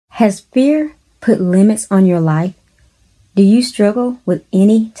Has fear put limits on your life? Do you struggle with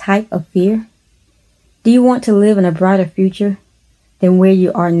any type of fear? Do you want to live in a brighter future than where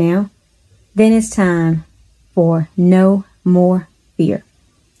you are now? Then it's time for No More Fear.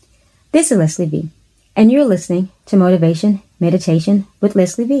 This is Leslie V, and you're listening to Motivation Meditation with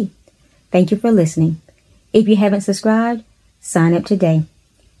Leslie V. Thank you for listening. If you haven't subscribed, sign up today.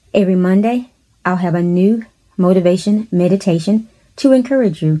 Every Monday, I'll have a new motivation meditation to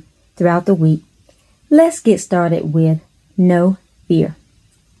encourage you throughout the week. Let's get started with no fear.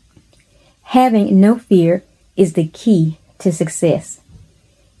 Having no fear is the key to success.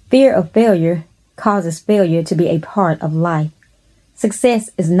 Fear of failure causes failure to be a part of life.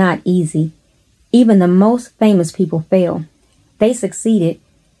 Success is not easy. Even the most famous people fail. They succeeded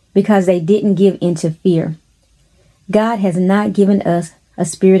because they didn't give into fear. God has not given us a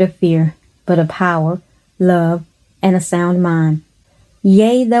spirit of fear, but of power, love, and a sound mind.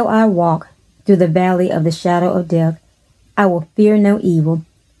 Yea, though I walk through the valley of the shadow of death, I will fear no evil,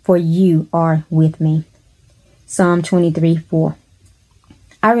 for you are with me. Psalm 23:4.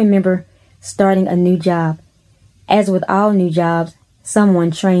 I remember starting a new job. As with all new jobs, someone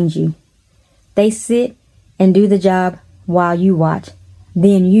trains you. They sit and do the job while you watch.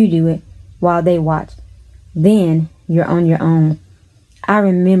 Then you do it while they watch. Then you're on your own. I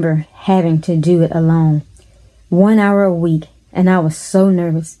remember having to do it alone. 1 hour a week, and I was so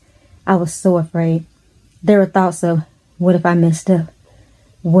nervous. I was so afraid. There were thoughts of, what if I messed up?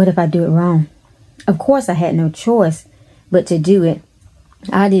 What if I do it wrong? Of course, I had no choice but to do it.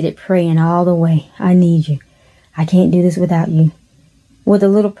 I did it praying all the way. I need you. I can't do this without you. With a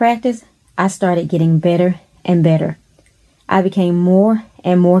little practice, I started getting better and better. I became more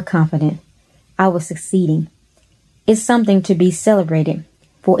and more confident. I was succeeding. It's something to be celebrated,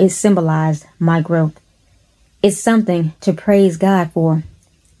 for it symbolized my growth. It's something to praise God for,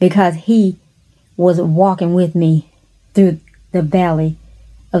 because He was walking with me through the valley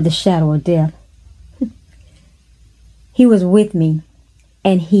of the shadow of death. He was with me,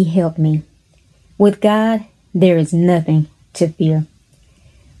 and He helped me. With God, there is nothing to fear.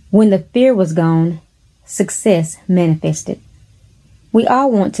 When the fear was gone, success manifested. We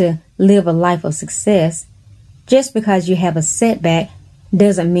all want to live a life of success. Just because you have a setback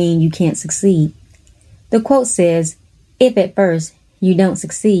doesn't mean you can't succeed. The quote says, if at first you don't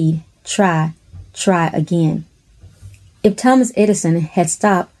succeed, try again. If Thomas Edison had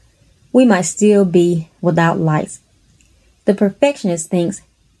stopped, we might still be without lights. The perfectionist thinks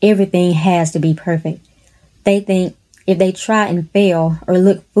everything has to be perfect. They think if they try and fail or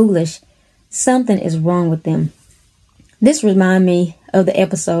look foolish, something is wrong with them. This reminds me of the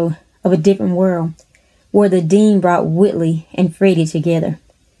episode of A Different World, where the dean brought Whitley and Freddie together.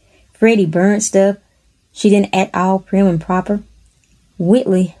 Freddie burned stuff. She didn't act all prim and proper.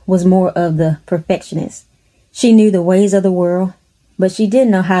 Whitley was more of the perfectionist. She knew the ways of the world, but she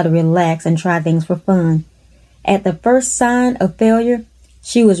didn't know how to relax and try things for fun. At the first sign of failure,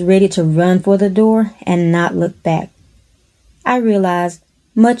 she was ready to run for the door and not look back. I realized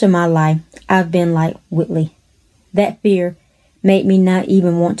much of my life I've been like Whitley. That fear made me not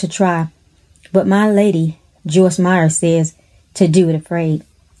even want to try. But my lady, Joyce Meyer, says to do it afraid.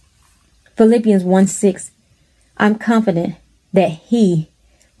 Philippians 1:6. I'm confident that He,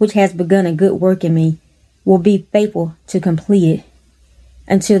 which has begun a good work in me, will be faithful to complete it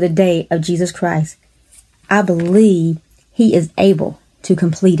until the day of Jesus Christ. I believe He is able to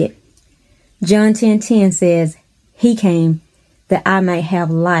complete it. John 10:10 says, He came that I might have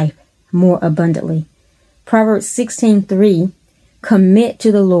life more abundantly. Proverbs 16:3. Commit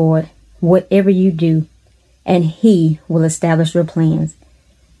to the Lord whatever you do, and He will establish your plans.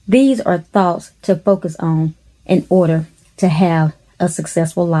 These are thoughts to focus on in order to have a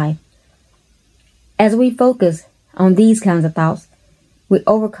successful life. As we focus on these kinds of thoughts, we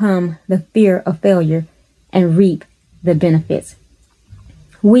overcome the fear of failure and reap the benefits.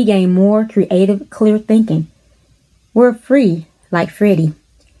 We gain more creative, clear thinking. We're free like Freddie.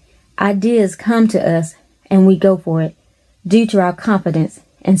 Ideas come to us and we go for it due to our confidence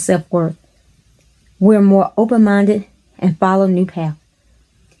and self-worth. We're more open-minded and follow new paths.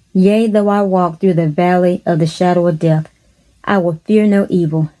 Yea, though I walk through the valley of the shadow of death, I will fear no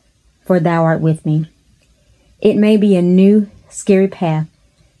evil, for thou art with me. It may be a new, scary path,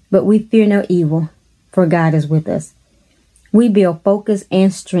 but we fear no evil, for God is with us. We build focus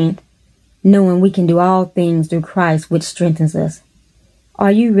and strength, knowing we can do all things through Christ, which strengthens us.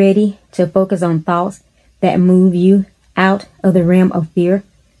 Are you ready to focus on thoughts that move you out of the realm of fear?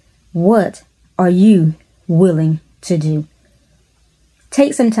 What are you willing to do?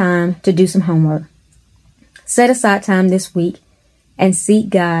 Take some time to do some homework. Set aside time this week and seek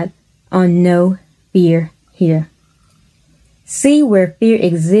God on No Fear Here. See where fear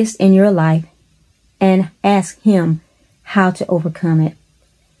exists in your life and ask Him how to overcome it.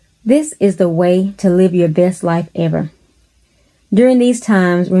 This is the way to live your best life ever. During these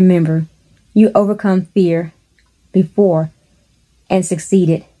times, remember, you overcome fear before and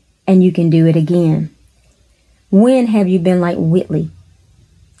succeeded, and you can do it again. When have you been like Whitley?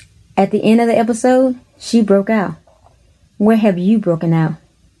 At the end of the episode, she broke out. Where have you broken out?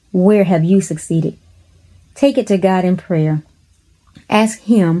 Where have you succeeded? Take it to God in prayer. Ask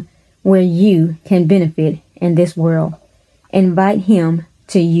Him where you can benefit in this world. Invite Him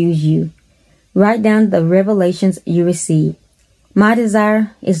to use you. Write down the revelations you receive. My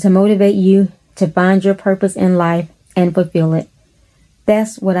desire is to motivate you to find your purpose in life and fulfill it.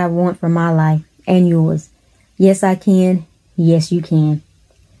 That's what I want for my life and yours. Yes, I can. Yes, you can.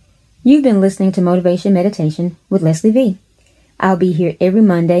 You've been listening to Motivation Meditation with Leslie V. I'll be here every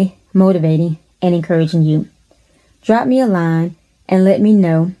Monday, motivating and encouraging you. Drop me a line and let me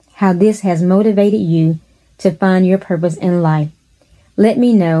know how this has motivated you to find your purpose in life. Let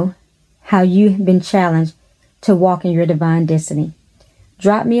me know how you've been challenged to walk in your divine destiny.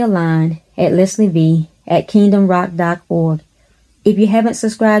 Drop me a line at lesliev@kingdomrock.org. If you haven't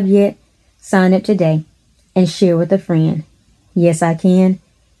subscribed yet, sign up today and share with a friend. Yes, I can.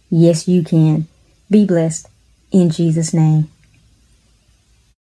 Yes, you can. Be blessed in Jesus' name.